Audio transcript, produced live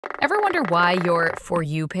Ever wonder why your For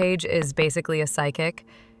You page is basically a psychic?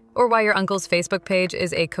 Or why your uncle's Facebook page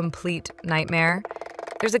is a complete nightmare?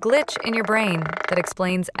 There's a glitch in your brain that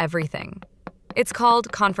explains everything. It's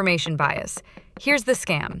called confirmation bias. Here's the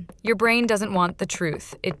scam. Your brain doesn't want the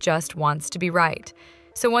truth, it just wants to be right.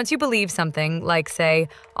 So once you believe something, like say,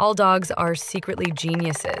 all dogs are secretly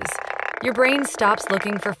geniuses, your brain stops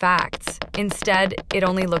looking for facts. Instead, it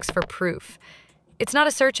only looks for proof. It's not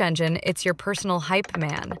a search engine, it's your personal hype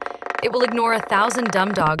man. It will ignore 1,000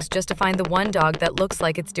 dumb dogs just to find the one dog that looks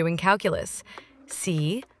like it's doing calculus.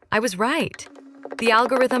 See? I was right. The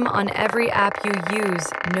algorithm on every app you use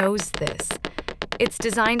knows this. It's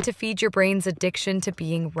designed to feed your brain's addiction to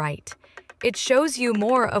being right. It shows you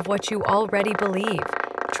more of what you already believe,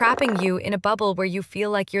 trapping you in a bubble where you feel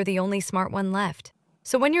like you're the only smart one left.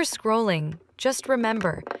 So when you're scrolling, just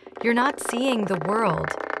remember, you're not seeing the world.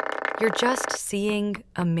 You're just seeing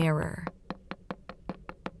a mirror.